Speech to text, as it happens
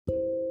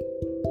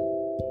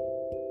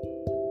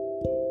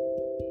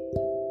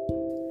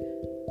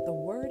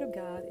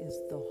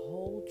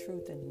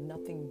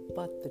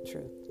the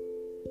truth.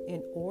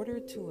 In order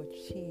to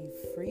achieve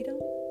freedom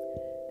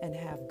and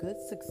have good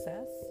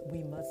success,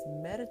 we must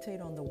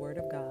meditate on the Word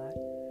of God,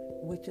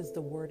 which is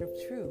the Word of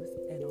truth,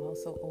 and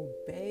also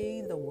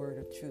obey the Word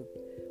of truth.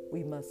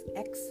 We must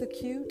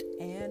execute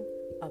and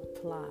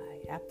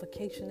apply.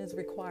 Application is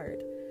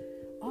required.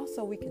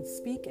 Also, we can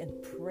speak and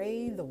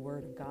pray the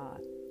Word of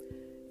God.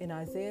 In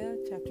Isaiah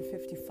chapter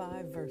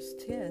 55, verse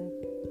 10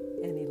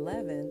 and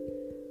 11,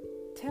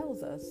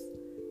 tells us,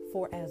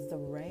 "For as the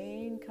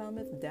rain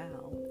cometh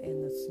down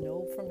and the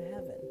snow from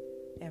heaven,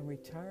 and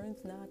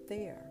returns not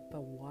there,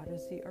 but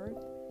waters the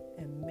earth,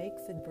 and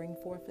makes it bring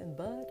forth and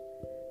bud,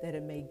 that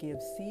it may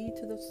give seed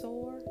to the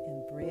sower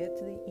and bread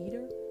to the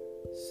eater,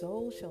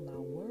 so shall my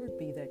word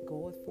be that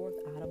goeth forth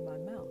out of my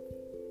mouth.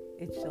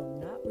 It shall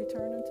not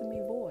return unto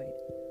me void,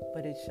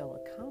 but it shall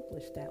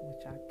accomplish that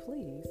which I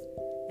please,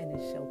 and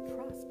it shall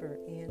prosper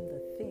in the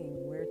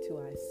thing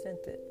whereto I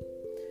sent it."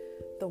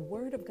 The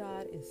Word of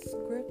God is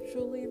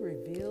scripturally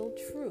revealed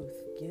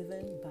truth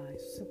given by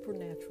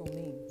supernatural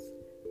means.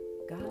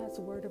 God's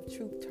Word of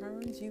truth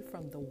turns you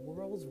from the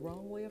world's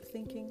wrong way of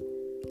thinking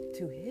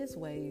to His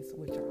ways,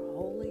 which are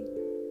holy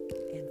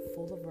and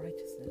full of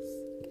righteousness.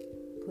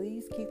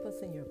 Please keep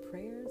us in your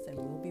prayers, and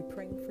we'll be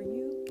praying for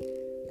you.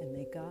 And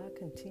may God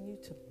continue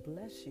to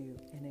bless you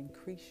and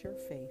increase your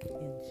faith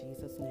in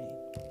Jesus' name.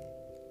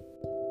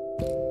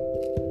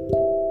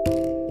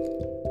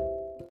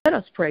 Let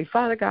us pray.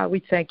 Father God, we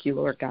thank you,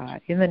 Lord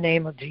God, in the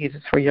name of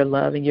Jesus for your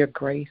love and your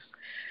grace.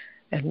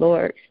 And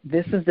Lord,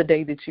 this is the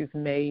day that you've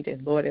made.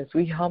 And Lord, as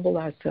we humble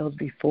ourselves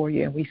before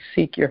you and we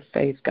seek your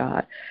face,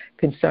 God,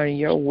 concerning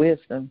your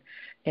wisdom,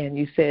 and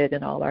you said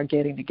in all our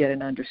getting to get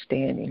an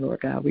understanding, Lord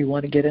God, we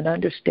want to get an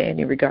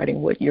understanding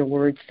regarding what your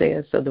word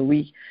says so that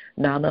we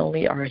not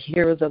only are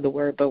hearers of the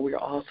word, but we're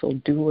also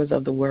doers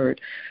of the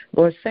word.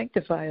 Lord,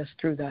 sanctify us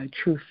through thy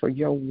truth, for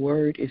your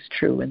word is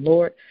true. And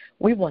Lord,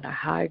 we want to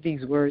hide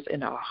these words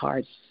in our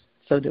hearts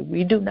so that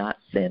we do not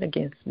sin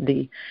against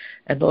thee.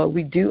 And Lord,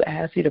 we do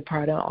ask you to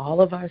pardon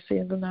all of our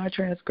sins and our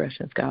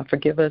transgressions. God,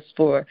 forgive us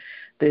for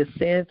the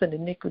sins and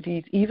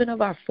iniquities, even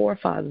of our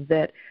forefathers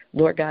that,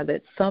 Lord God,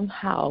 that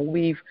somehow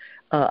we've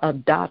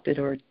adopted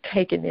or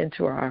taken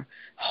into our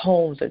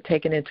homes or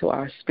taken into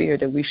our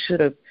spirit, that we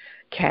should have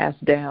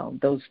cast down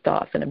those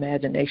thoughts and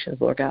imaginations,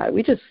 Lord God.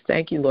 We just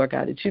thank you, Lord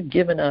God, that you've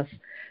given us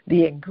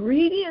the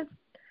ingredients,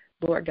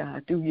 Lord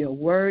God, through your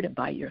word and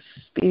by your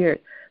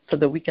spirit, so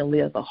that we can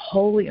live a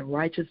holy and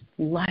righteous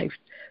life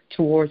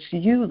towards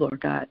you, Lord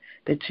God,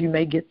 that you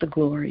may get the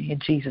glory. In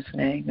Jesus'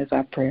 name is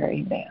our prayer.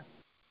 Amen.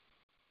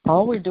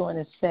 All we're doing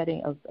is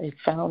setting a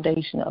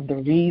foundation of the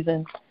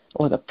reason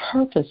or the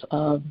purpose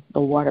of the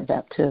water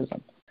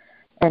baptism.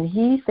 And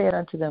he said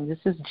unto them,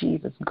 this is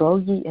Jesus, "Go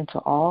ye into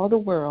all the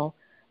world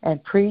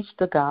and preach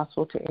the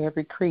gospel to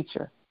every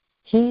creature.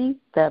 He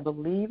that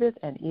believeth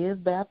and is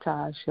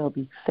baptized shall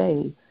be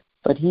saved,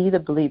 but he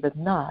that believeth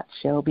not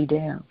shall be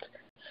damned."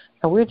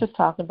 And we're just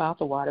talking about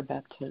the water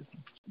baptism.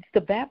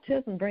 The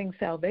baptism brings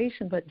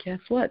salvation, but guess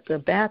what? The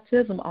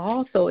baptism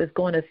also is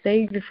going to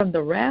save you from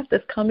the wrath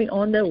that's coming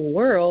on the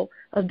world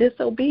of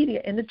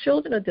disobedience and the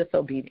children of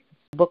disobedience.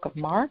 Book of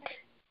Mark,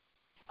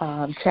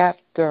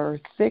 chapter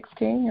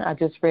 16. I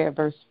just read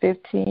verse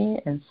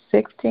 15 and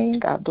 16.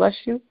 God bless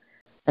you.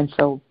 And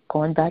so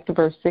going back to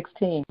verse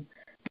 16,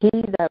 he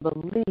that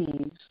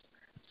believes,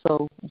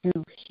 so you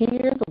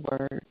hear the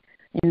word,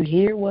 you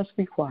hear what's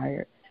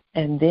required,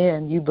 and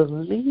then you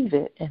believe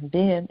it, and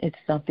then it's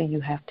something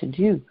you have to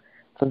do.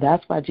 So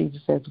that's why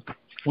Jesus says,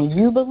 when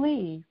you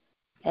believe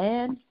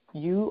and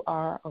you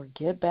are or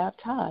get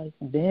baptized,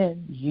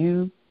 then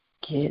you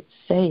get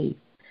saved.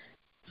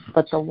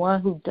 But the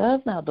one who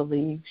does not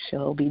believe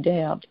shall be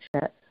damned.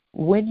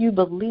 When you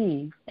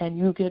believe and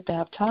you get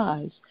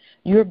baptized,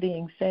 you're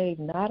being saved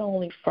not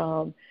only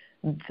from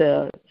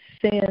the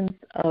sins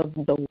of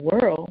the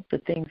world, the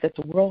things that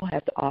the world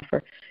has to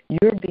offer,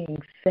 you're being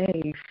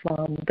saved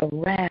from the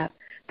wrath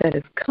that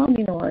is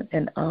coming on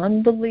an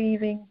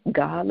unbelieving,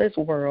 godless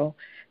world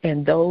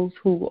and those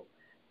who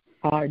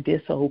are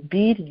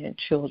disobedient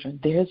children.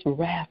 There's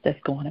wrath that's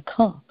going to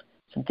come.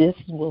 So this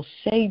will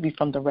save you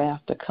from the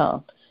wrath to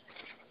come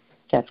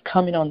that's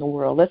coming on the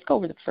world. Let's go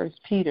over to 1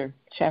 Peter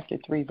chapter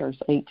 3, verse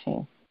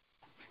 18.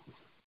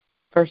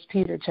 1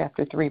 Peter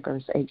chapter 3,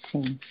 verse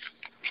 18.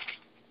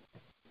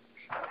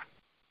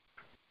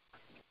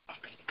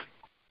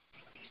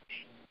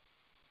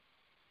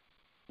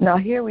 Now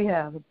here we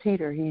have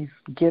Peter. He's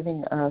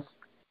giving us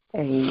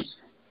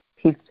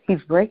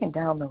he's breaking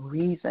down the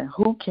reason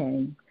who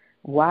came,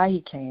 why he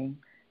came,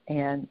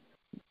 and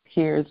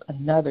here's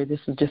another.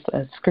 This is just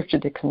a scripture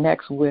that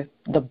connects with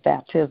the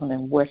baptism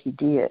and what he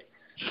did.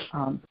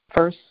 1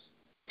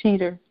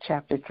 Peter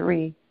chapter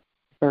 3,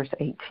 verse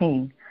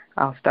 18.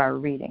 I'll start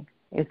reading.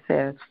 It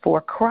says, "For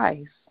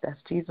Christ,"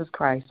 that's Jesus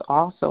Christ,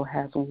 "also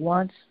has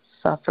once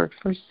suffered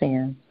for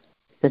sin,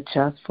 the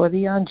just for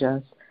the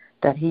unjust,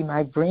 that he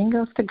might bring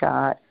us to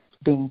God,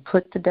 being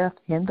put to death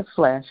in the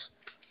flesh,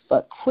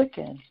 but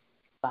quickened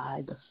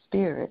by the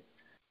Spirit."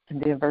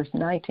 And then verse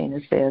 19,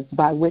 it says,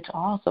 by which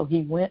also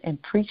he went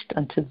and preached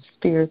unto the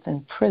spirits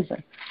in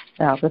prison.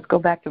 Now, let's go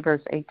back to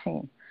verse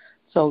 18.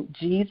 So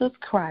Jesus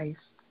Christ,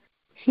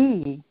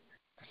 he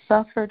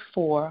suffered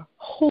for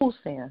whose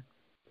sin?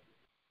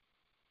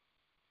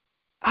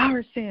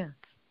 Our sins.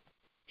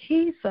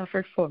 He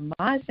suffered for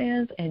my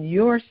sins and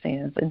your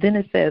sins. And then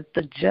it says,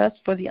 the just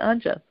for the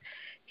unjust.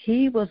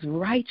 He was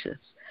righteous.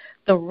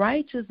 The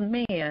righteous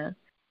man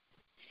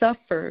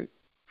suffered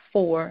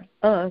for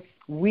us.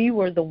 We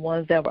were the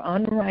ones that were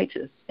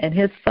unrighteous. And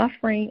his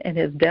suffering and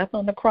his death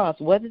on the cross,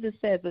 what did it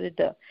say that it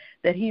does?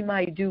 That he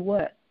might do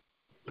what?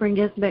 Bring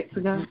us back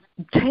to God.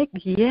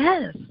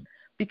 Yes,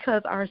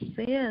 because our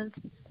sins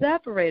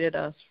separated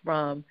us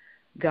from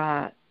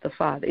God the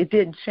Father. It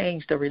didn't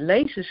change the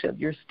relationship.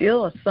 You're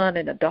still a son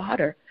and a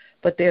daughter,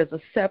 but there's a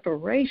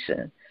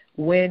separation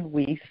when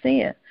we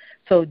sin.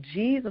 So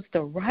Jesus,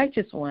 the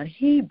righteous one,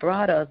 he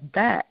brought us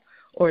back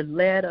or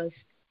led us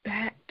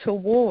back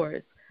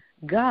towards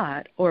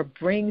God or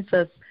brings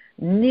us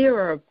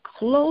nearer,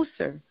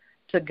 closer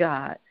to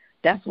God.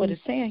 That's what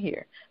it's saying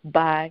here.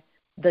 By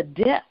the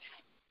death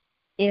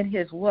in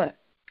his what?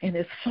 In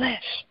his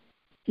flesh.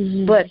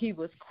 Mm-hmm. But he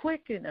was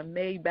quickened and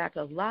made back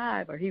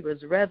alive, or he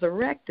was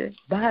resurrected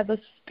by the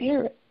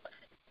Spirit.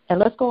 And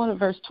let's go on to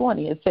verse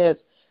 20. It says,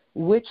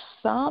 which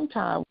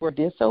sometime were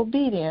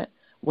disobedient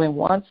when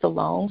once the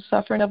long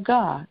suffering of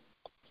God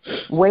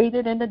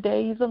waited in the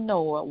days of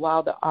Noah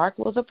while the ark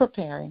was a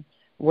preparing,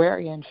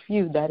 wherein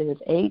few, that is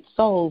 8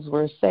 souls,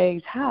 were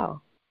saved.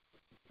 How?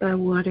 By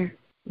water.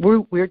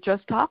 We're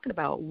just talking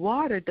about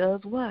water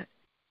does what?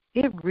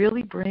 It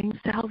really brings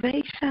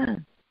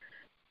salvation.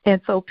 And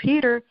so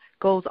Peter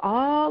goes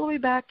all the way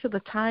back to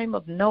the time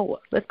of Noah.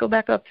 Let's go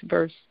back up to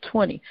verse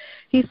 20.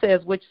 He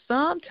says, which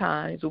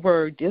sometimes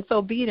were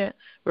disobedient.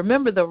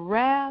 Remember, the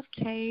wrath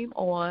came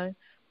on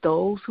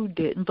those who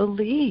didn't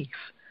believe.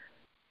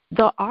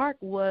 The ark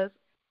was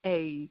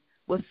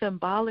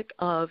symbolic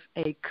of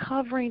a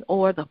covering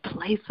or the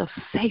place of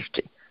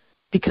safety.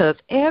 Because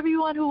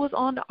everyone who was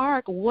on the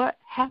ark, what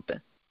happened?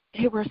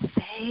 They were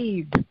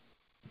saved.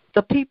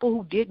 The people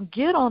who didn't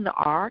get on the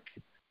ark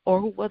or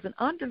who wasn't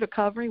under the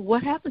covering,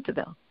 what happened to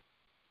them?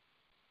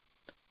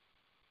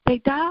 They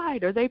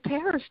died or they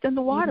perished in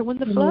the water when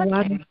the flood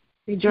came.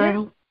 They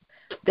drowned.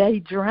 Yes. They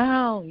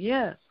drowned,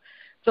 yes.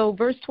 So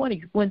verse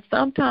 20, which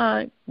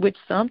sometimes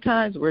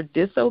were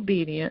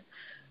disobedient,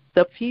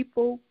 the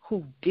people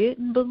who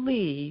didn't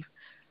believe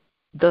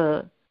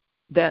that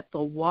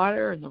the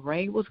water and the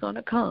rain was going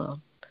to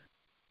come,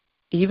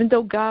 even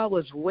though God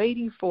was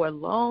waiting for a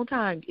long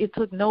time, it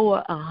took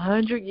Noah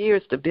 100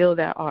 years to build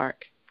that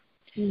ark.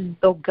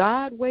 So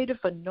God waited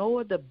for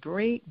Noah to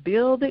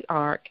build the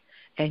ark,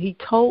 and he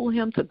told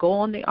him to go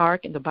on the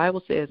ark, and the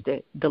Bible says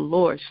that the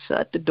Lord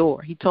shut the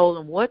door. He told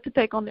him what to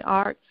take on the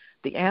ark,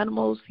 the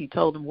animals. He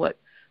told him what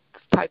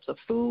types of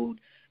food,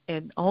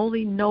 and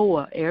only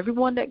Noah,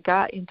 everyone that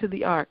got into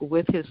the ark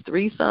with his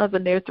 3 sons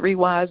and their 3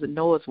 wives and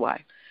Noah's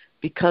wife,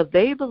 because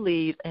they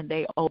believed and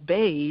they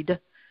obeyed,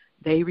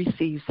 they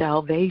received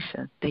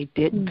salvation. They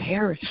didn't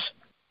perish.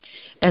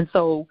 And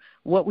so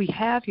what we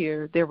have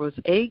here, there was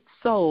 8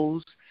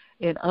 souls.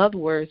 In other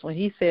words, when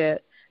he said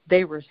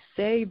they were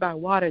saved by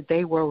water,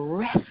 they were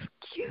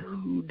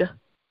rescued.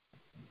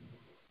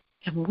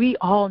 And we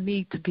all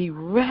need to be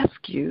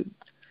rescued.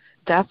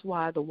 That's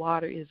why the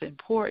water is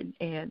important,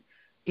 and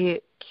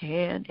it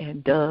can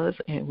and does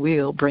and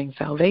will bring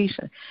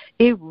salvation.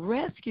 It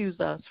rescues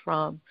us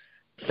from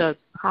the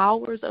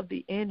powers of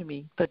the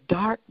enemy, the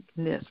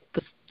darkness,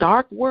 the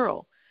dark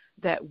world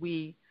that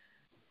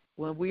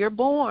when we are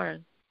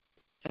born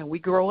and we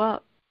grow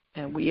up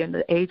and we in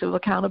the age of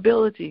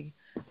accountability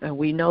and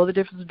we know the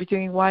difference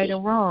between right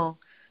and wrong,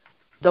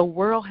 the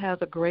world has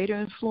a greater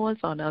influence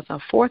on us,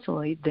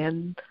 unfortunately,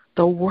 than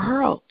the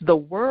world. The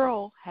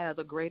world has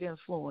a greater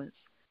influence,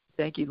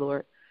 thank you,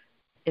 Lord,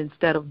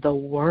 instead of the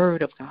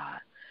Word of God.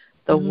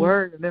 The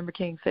Word, remember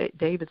King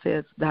David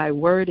says, thy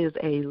Word is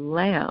a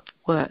lamp,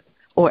 what?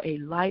 Or a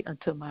light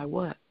unto my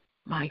what?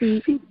 My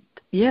feet.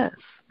 Yes.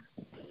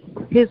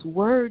 His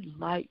Word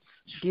lights,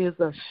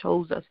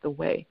 shows us the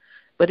way.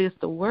 But it's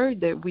the Word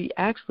that we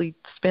actually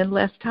spend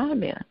less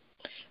time in.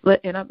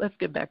 Let's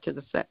get back to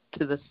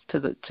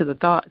the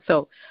thought.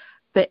 So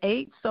the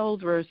 8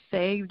 souls were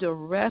saved or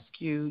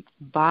rescued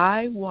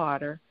by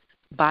water,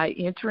 by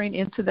entering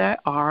into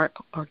that ark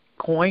or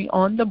going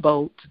on the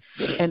boat.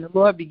 And the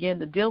Lord began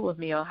to deal with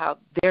me on how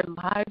their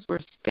lives were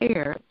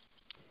spared.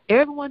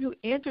 Everyone who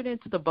entered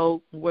into the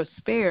boat was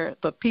spared,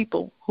 but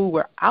people who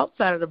were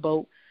outside of the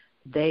boat,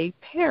 they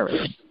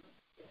perished.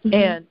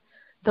 And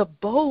the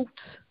boat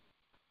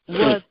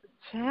was the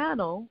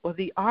channel, or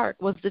the ark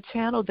was the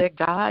channel that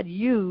God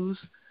used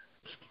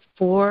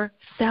for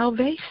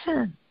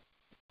salvation.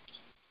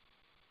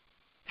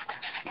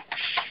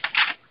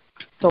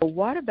 So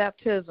water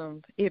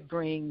baptism, it's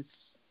going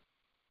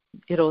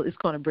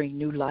to bring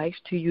new life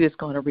to you. It's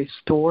going to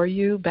restore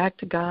you back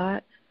to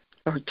God,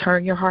 or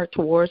turn your heart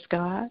towards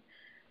God.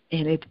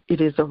 And it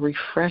is a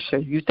refresher.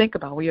 You think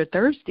about when you're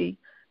thirsty,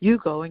 you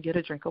go and get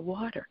a drink of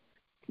water.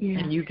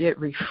 and you get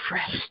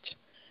refreshed.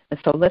 And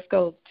so let's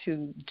go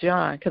to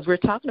John, because we're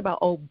talking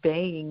about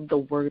obeying the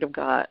word of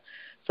God.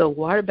 So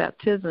water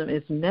baptism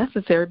is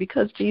necessary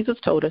because Jesus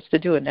told us to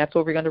do it. And that's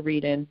what we're going to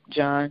read in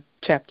John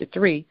chapter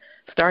 3,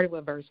 starting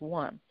with verse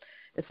 1.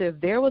 It says,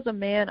 there was a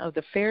man of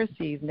the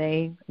Pharisees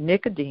named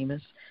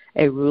Nicodemus,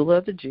 a ruler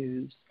of the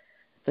Jews.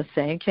 The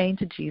same came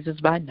to Jesus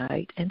by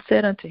night and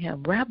said unto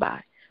him, Rabbi,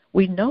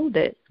 we know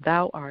that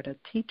thou art a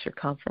teacher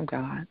come from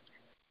God.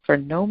 For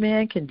no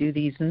man can do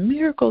these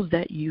miracles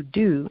that you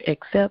do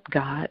except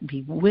God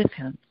be with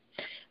him.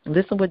 And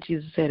listen what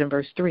Jesus said in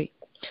verse 3.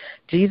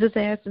 Jesus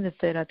answered and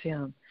said unto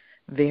him,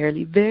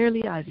 Verily,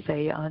 verily, I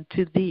say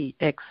unto thee,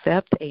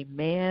 except a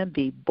man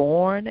be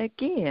born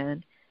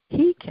again,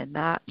 he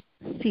cannot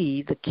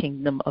see the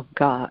kingdom of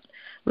God.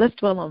 Let's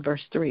dwell on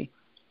verse 3.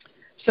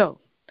 So,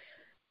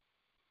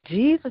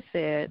 Jesus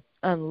said,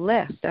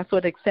 unless, that's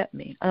what accept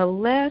means,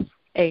 unless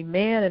a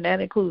man, and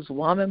that includes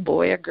woman,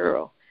 boy, or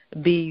girl,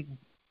 be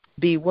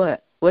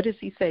what? What does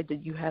he say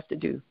that you have to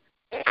do?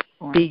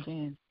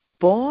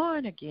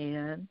 Born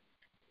again,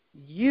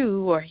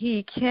 you or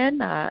he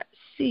cannot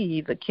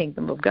see the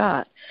kingdom of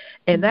God.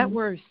 And that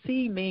word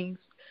see means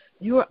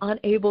you are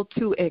unable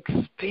to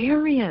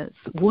experience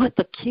what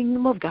the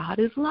kingdom of God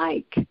is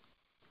like.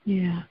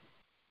 Yeah.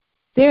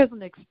 There's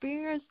an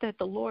experience that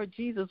the Lord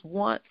Jesus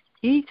wants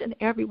each and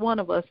every one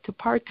of us to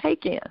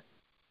partake in.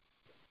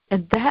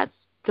 And that's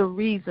the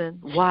reason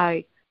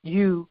why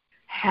you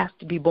have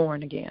to be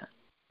born again.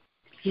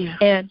 Yeah.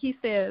 And he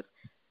says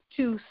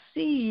to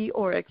see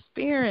or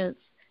experience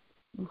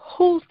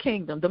whose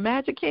kingdom? The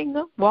Magic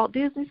Kingdom? Walt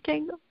Disney's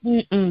kingdom?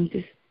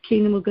 The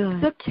kingdom of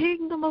God. The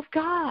kingdom of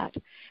God.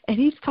 And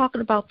he's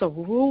talking about the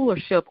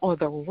rulership or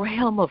the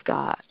realm of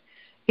God.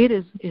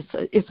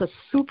 It's a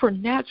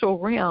supernatural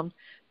realm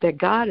that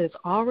God has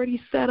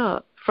already set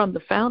up from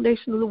the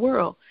foundation of the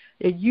world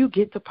that you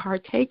get to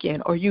partake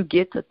in, or you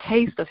get to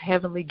taste of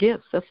heavenly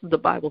gifts. That's what the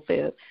Bible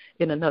says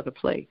in another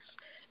place.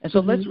 And so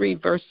let's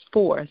read verse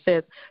 4. It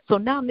says, so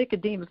now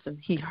Nicodemus, and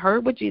he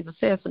heard what Jesus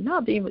said. So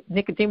now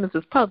Nicodemus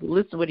is puzzled.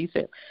 Listen to what he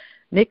said.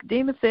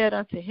 Nicodemus said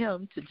unto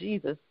him, to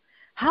Jesus,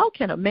 how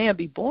can a man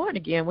be born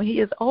again when he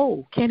is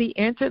old? Can he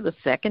enter the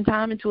second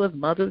time into his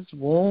mother's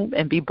womb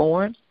and be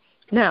born?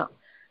 Now,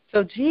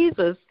 so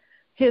Jesus,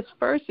 his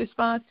first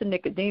response to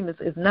Nicodemus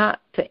is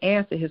not to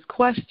answer his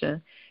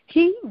question.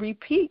 He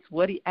repeats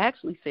what he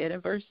actually said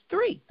in verse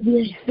 3.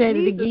 Yes, he said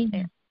it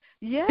again.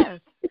 Yes,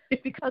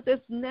 because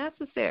it's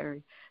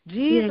necessary.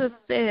 Jesus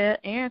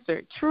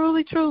answered,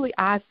 truly, truly,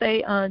 I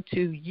say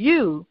unto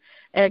you,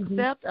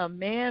 except a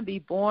man be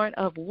born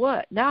of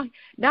what? Now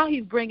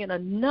he's bringing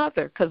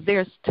another, because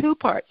there's two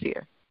parts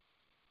here.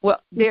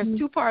 Well, there's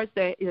two parts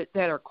that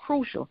are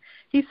crucial.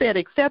 He said,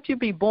 except you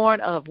be born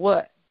of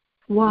what?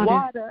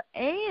 Water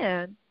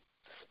and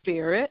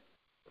spirit,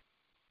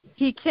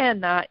 he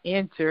cannot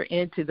enter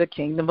into the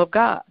kingdom of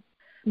God.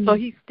 So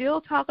he's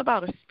still talking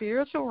about a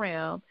spiritual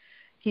realm.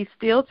 He's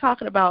still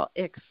talking about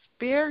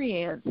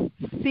experience,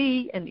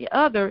 see, and the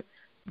other,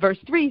 verse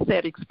 3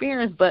 said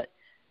experience, but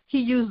he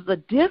uses a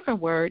different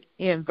word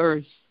in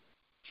verse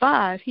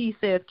 5. He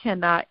says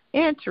cannot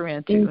enter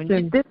into.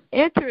 And this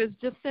enter is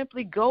just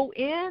simply go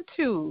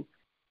into.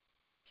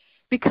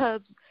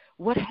 Because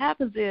what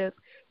happens is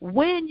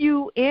when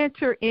you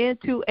enter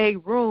into a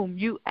room,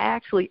 you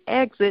actually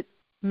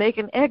make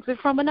an exit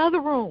from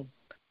another room.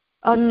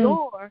 A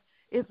door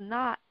is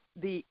not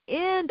the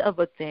end of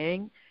a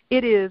thing.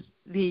 It is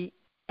the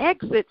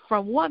exit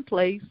from one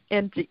place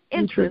and the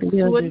entrance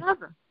to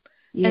another.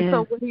 Yeah. And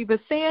so what he was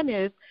saying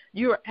is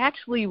you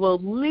actually will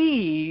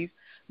leave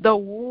the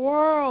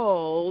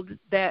world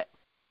that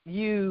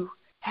you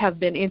have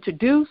been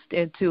introduced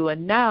into,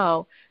 and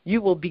now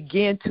you will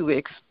begin to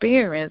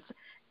experience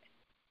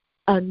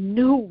a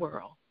new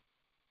world.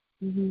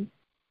 That's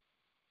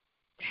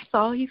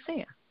all he's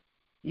saying.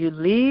 You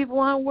leave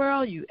one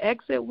world, you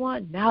exit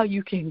one, now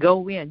you can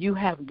go in. You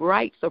have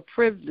rights or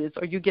privileges,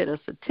 or you get a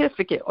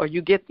certificate, or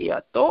you get the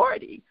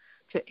authority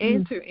to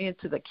enter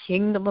into the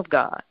kingdom of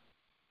God.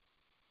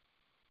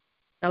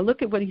 Now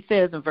look at what he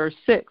says in verse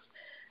 6.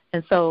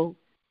 And so,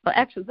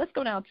 actually, let's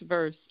go down to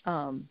verse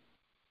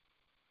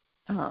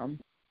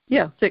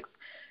 6.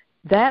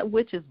 That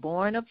which is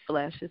born of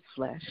flesh is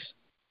flesh.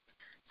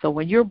 So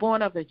when you're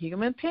born of a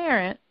human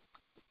parent,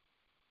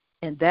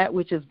 and that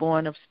which is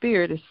born of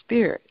spirit is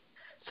spirit.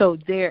 So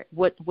there,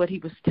 what he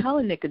was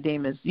telling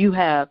Nicodemus, you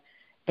have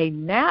a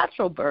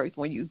natural birth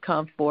when you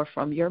come forth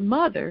from your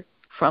mother,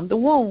 from the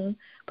womb,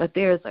 but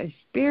there's a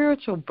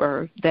spiritual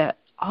birth that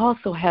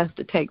also has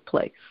to take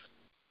place.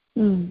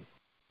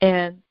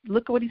 And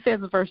look at what he says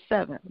in verse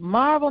 7.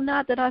 Marvel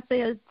not that I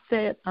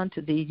said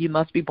unto thee, you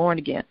must be born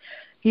again.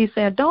 He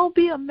said, don't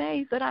be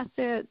amazed that I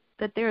said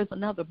that there is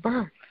another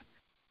birth.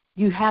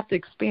 You have to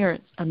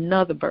experience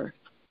another birth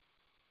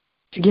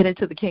to get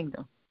into the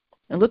kingdom.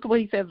 And look at what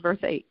he says in verse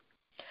 8.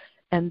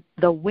 And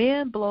the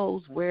wind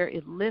blows where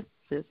it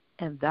listeth,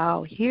 and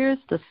thou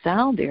hearest the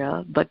sound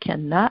thereof, but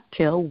cannot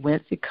tell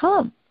whence it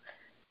cometh,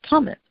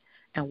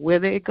 and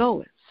whither it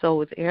goeth.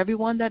 So is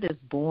everyone that is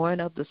born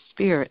of the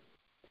Spirit.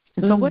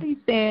 And so what he's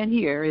saying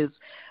here is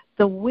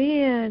the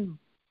wind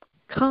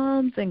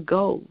comes and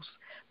goes,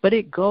 but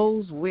it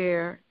goes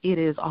where it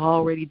is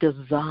already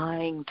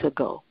designed to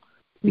go,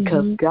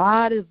 because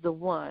God is the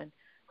one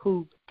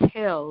who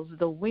tells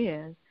the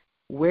wind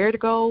where to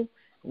go,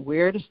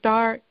 where to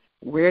start,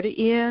 where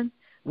to end.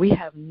 We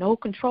have no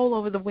control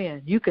over the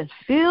wind. You can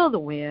feel the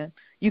wind.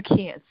 You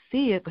can't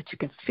see it, but you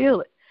can feel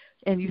it.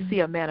 And you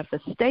see a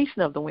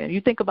manifestation of the wind.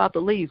 You think about the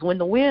leaves. When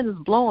the wind is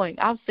blowing,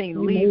 I've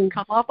seen leaves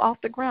come up off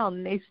the ground,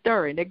 and they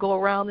stir, and they go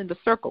around in the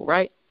circle,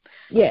 right?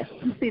 Yes.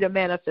 You see the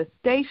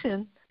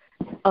manifestation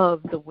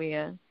of the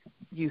wind.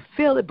 You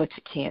feel it, but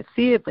you can't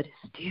see it, but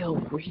it's still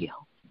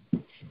real.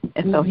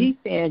 And so he's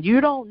saying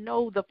you don't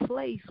know the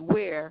place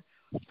where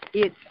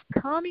it's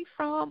coming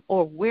from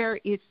or where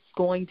it's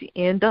going to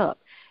end up.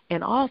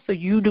 And also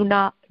you do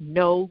not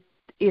know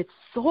its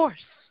source.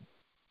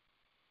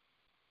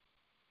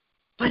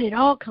 But it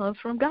all comes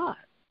from God.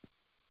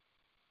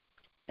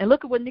 And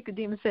look at what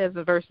Nicodemus says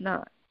in verse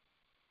 9.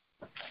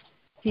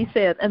 He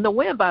says, and the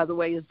wind, by the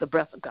way, is the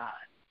breath of God.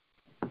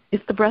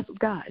 It's the breath of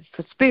God. It's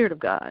the Spirit of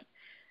God.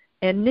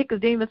 And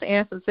Nicodemus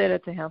answered and said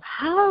unto him,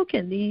 how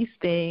can these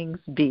things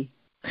be?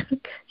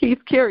 He's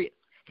curious.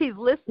 He's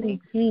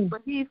listening,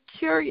 but he's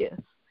curious.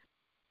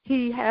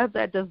 He has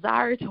that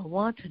desire to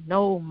want to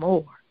know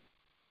more.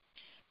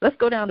 Let's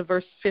go down to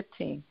verse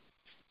 15.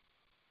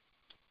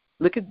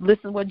 Listen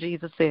to what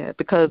Jesus said,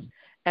 because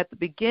at the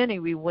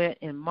beginning we went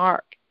in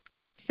Mark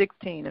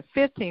 16 and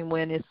 15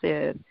 when it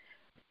says,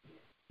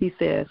 he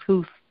says,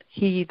 who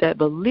he that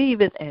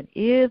believeth and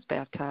is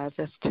baptized,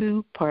 that's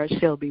two parts,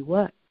 shall be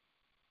what?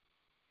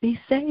 Be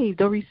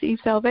saved or receive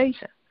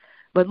salvation.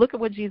 But look at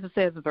what Jesus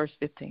says in verse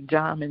 15,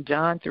 John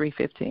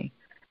 3:15.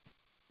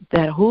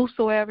 That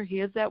whosoever,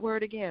 here's that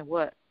word again,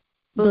 what?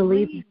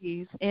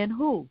 Believes in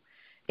who?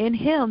 In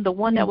him, the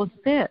one that was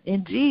sent,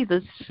 in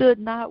Jesus, should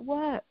not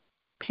what?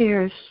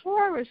 Perish,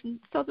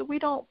 so that we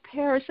don't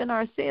perish in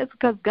our sins,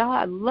 because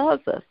God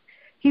loves us.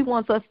 He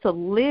wants us to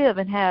live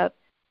and have,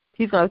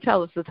 he's going to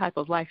tell us the type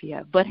of life he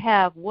has, but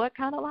have what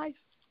kind of life?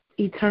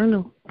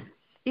 Eternal.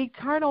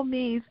 Eternal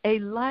means a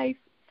life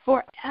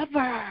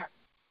forever.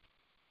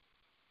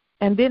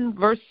 And then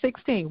verse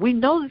 16, we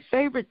know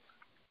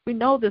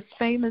this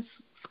famous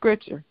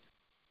scripture.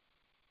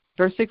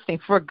 Verse 16,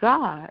 for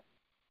God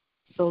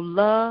so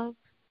loved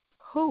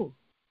who?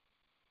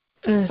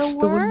 The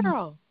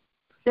world,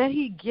 that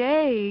he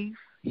gave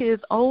his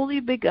only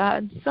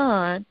begotten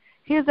Son.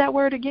 Here's that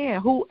word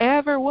again.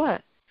 Whoever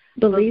what?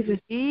 Believes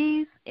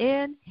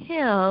in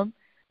him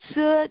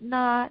should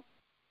not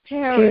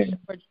perish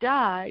or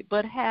die,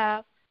 but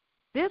have,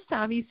 this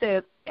time he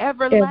says,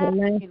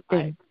 everlasting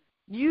life.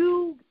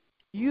 You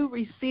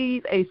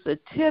receive a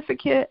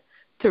certificate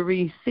to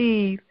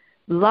receive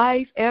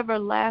life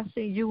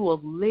everlasting. You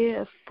will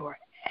live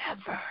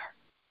forever.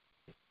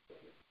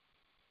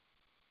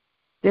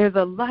 There's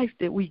a life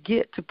that we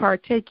get to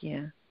partake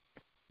in.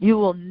 You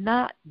will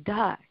not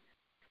die.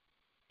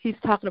 He's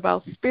talking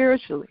about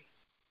spiritually.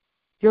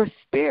 Your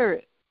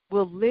spirit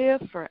will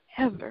live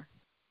forever.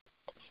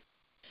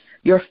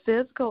 Your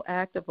physical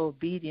act of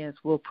obedience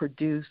will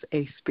produce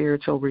a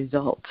spiritual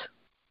result.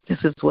 This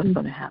is what's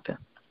going to happen.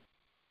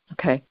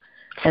 Okay?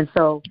 And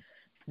so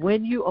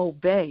when you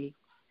obey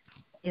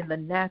in the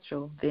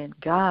natural, then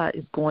God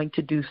is going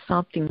to do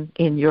something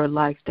in your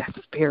life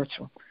that's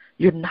spiritual.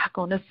 You're not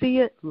going to see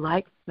it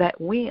like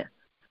that wind,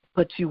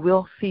 but you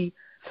will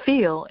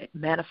feel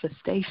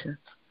manifestations.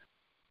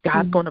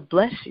 God's going to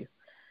bless you.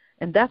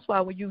 And that's why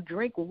when you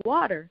drink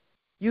water,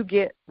 you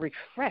get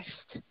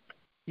refreshed.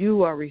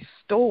 You are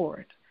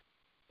restored.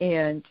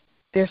 And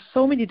there's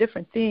so many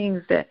different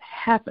things that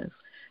happen.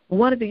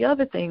 One of the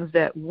other things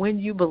that when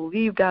you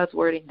believe God's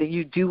word and then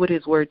you do what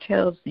his word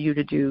tells you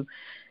to do,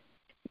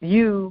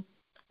 you're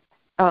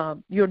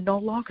no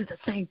longer the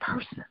same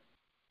person.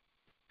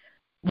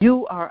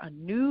 You are a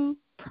new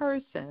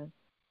person.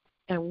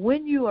 And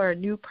when you are a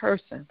new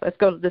person, let's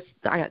go to this.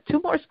 I got two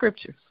more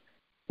scriptures.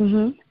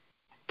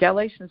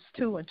 Galatians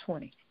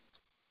 2:20.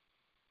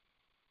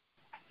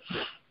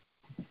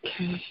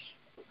 Okay.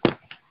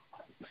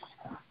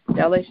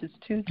 Galatians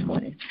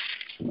 2:20.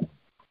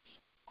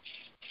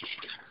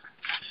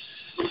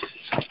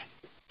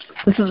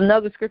 This is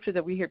another scripture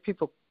that we hear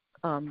people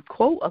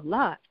quote a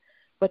lot,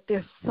 but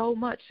there's so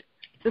much.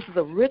 This is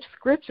a rich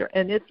scripture,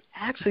 and it's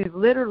actually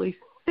literally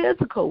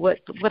physical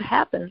what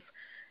happens.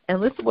 And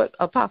listen to what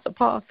Apostle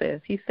Paul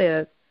says. He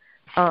says,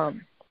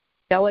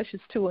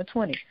 Galatians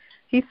 2:20.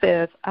 He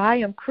says, I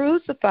am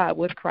crucified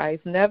with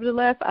Christ.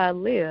 Nevertheless, I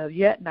live,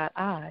 yet not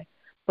I,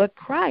 but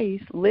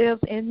Christ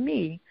lives in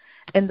me.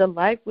 And the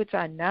life which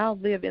I now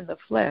live in the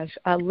flesh,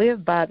 I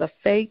live by the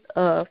faith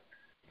of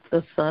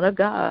the Son of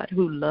God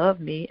who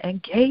loved me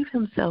and gave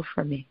himself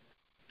for me.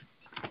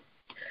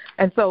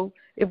 And so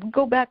if we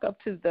go back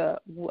up to the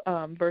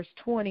verse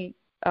 20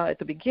 at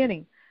the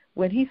beginning,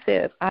 when he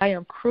says, I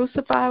am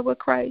crucified with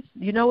Christ,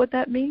 you know what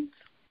that means?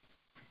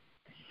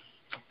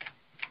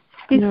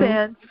 He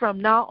said, from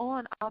now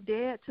on, I'm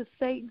dead to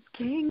Satan's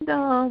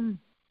kingdom.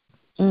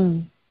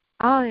 I'm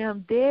I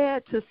am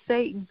dead to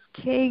Satan's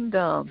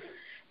kingdom.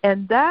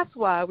 And that's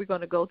why we're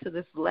going to go to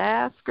this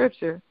last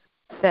scripture,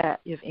 that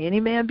if any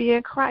man be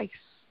in Christ,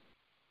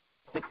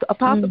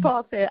 Apostle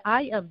Paul said,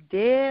 I am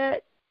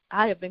dead.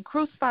 I have been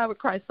crucified with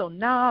Christ, so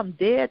now I'm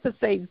dead to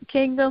Satan's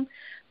kingdom,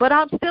 but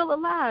I'm still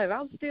alive.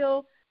 I'm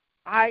still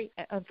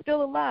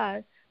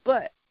alive,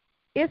 but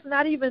it's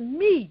not even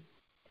me.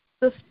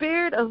 The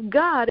Spirit of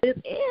God is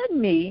in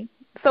me,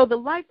 so the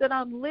life that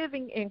I'm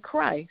living in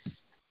Christ,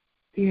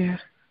 even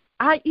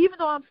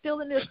though I'm still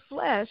in this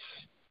flesh,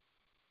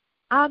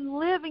 I'm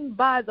living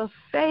by the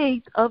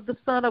faith of the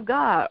Son of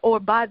God, or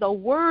by the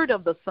word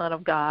of the Son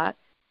of God,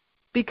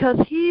 because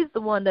he's the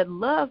one that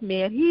loved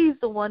me, and he's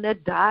the one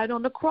that died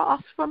on the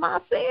cross for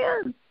my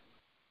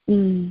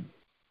sins.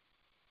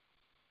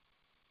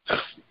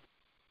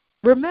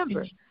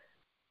 Remember,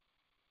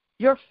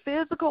 your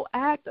physical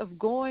act of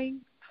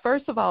going,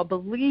 first of all,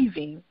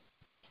 believing,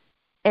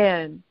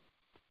 and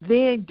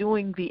then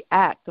doing the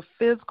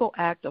physical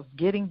act of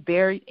getting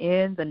buried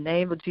in the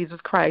name of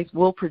Jesus Christ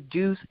will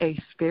produce a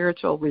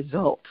spiritual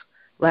result.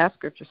 Last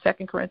scripture,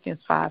 2 Corinthians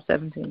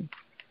 5:17.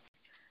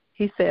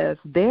 He says,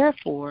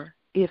 therefore,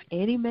 if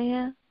any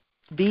man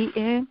be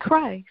in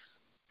Christ,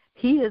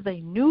 he is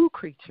a new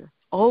creature.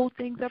 Old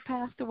things are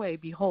passed away.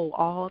 Behold,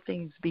 all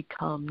things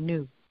become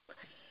new.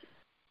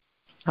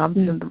 Then I'm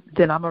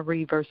going to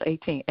read verse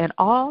 18. And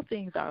all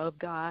things are of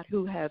God,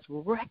 who has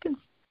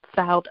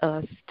reconciled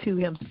us to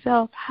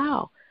himself.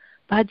 How?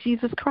 By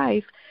Jesus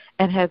Christ,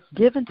 and has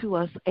given to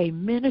us a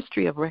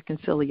ministry of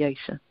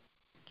reconciliation.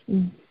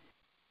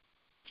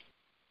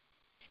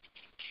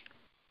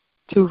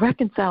 To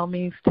reconcile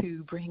means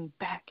to bring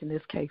back, in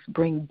this case,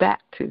 bring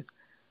back to.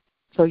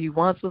 So you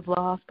once was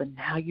lost, but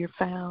now you're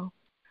found.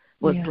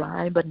 Was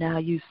blind, but now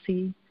you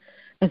see.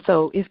 And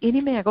so if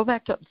any man, go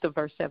back to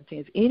verse 17,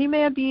 if any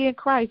man be in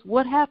Christ,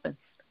 what happens?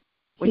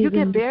 When you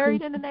get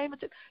buried in the name of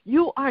Jesus,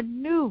 you are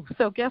new.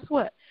 So guess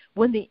what?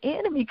 When the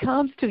enemy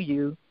comes to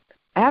you,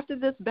 after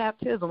this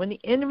baptism, when the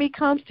enemy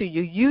comes to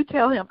you, you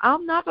tell him,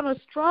 I'm not going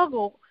to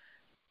struggle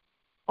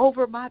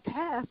over my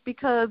past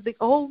because the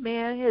old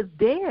man is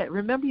dead.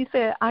 Remember, he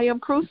said, I am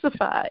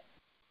crucified.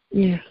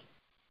 Yes.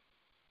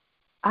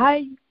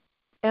 I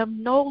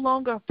am no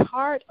longer a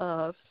part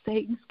of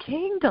Satan's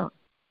kingdom.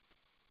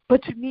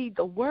 But you need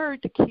the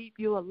word to keep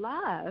you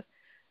alive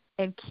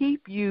and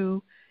keep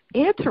you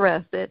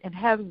interested in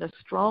having a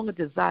stronger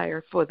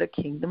desire for the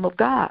kingdom of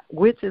God,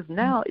 which is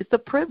now, it's a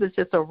privilege,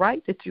 it's a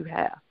right that you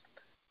have.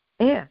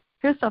 And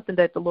here's something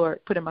that the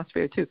Lord put in my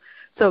spirit too.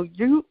 So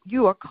you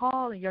are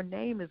called, and your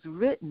name is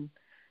written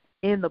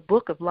in the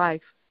book of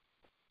life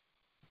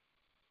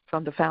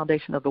from the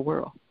foundation of the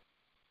world.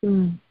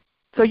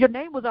 So your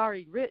name was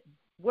already written.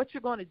 What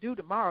you're going to do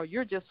tomorrow,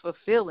 you're just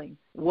fulfilling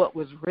what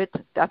was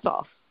written. That's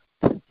all.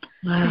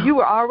 Wow. You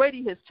were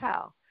already his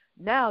child.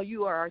 Now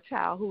you are a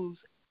child who's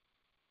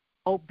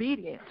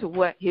obedient to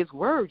what his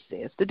word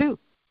says to do.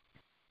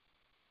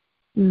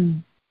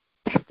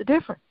 That's the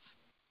difference.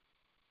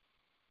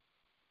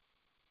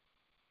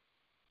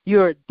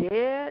 You're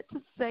dead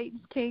to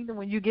Satan's kingdom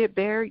when you get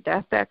buried.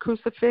 That's that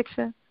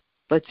crucifixion.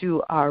 But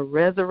you are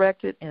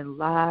resurrected and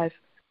live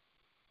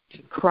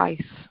to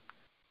Christ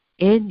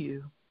in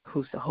you,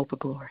 who's the hope of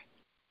glory.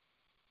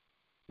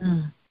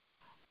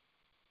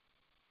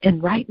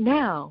 And right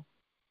now,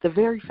 the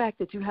very fact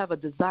that you have a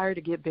desire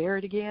to get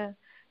buried again,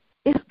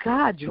 it's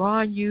God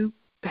drawing you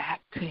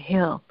back to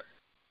him.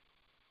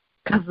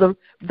 Because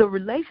the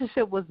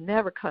relationship was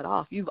never cut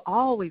off. You've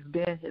always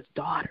been his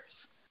daughters.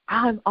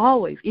 I'm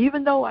always,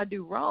 even though I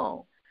do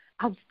wrong,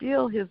 I'm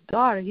still his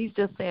daughter. He's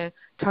just saying,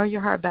 turn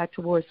your heart back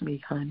towards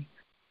me, honey,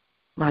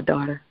 my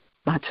daughter,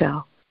 my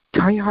child.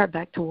 Turn your heart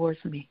back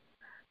towards me.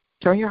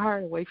 Turn your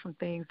heart away from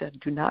things that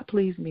do not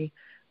please me.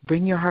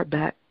 Bring your heart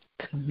back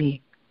to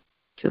me,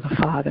 to the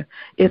Father.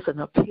 It's an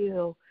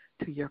appeal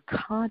to your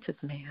conscious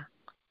man.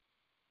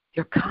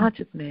 Your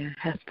conscious man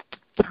has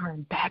to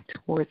turn back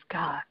towards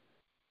God.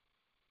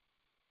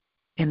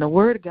 And the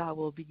Word of God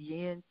will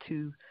begin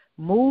to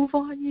move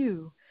on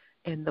you.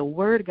 And the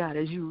Word of God,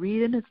 as you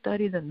read it and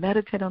study it and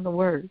meditate on the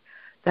Word,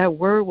 that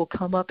Word will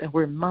come up and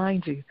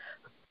remind you.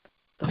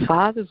 The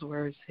Father's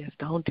Word says,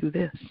 don't do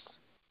this.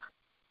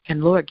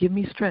 And, Lord, give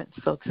me strength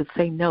so to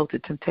say no to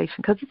temptation,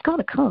 because it's going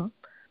to come.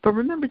 But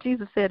remember,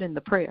 Jesus said in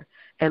the prayer,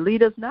 and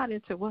lead us not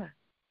into what?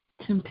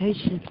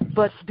 Temptation.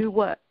 But do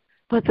what?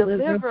 But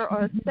deliver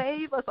or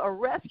save us or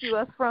rescue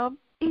us from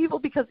evil,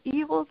 because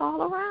evil is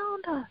all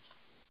around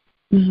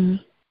us.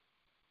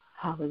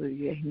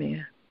 Hallelujah.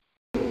 Amen.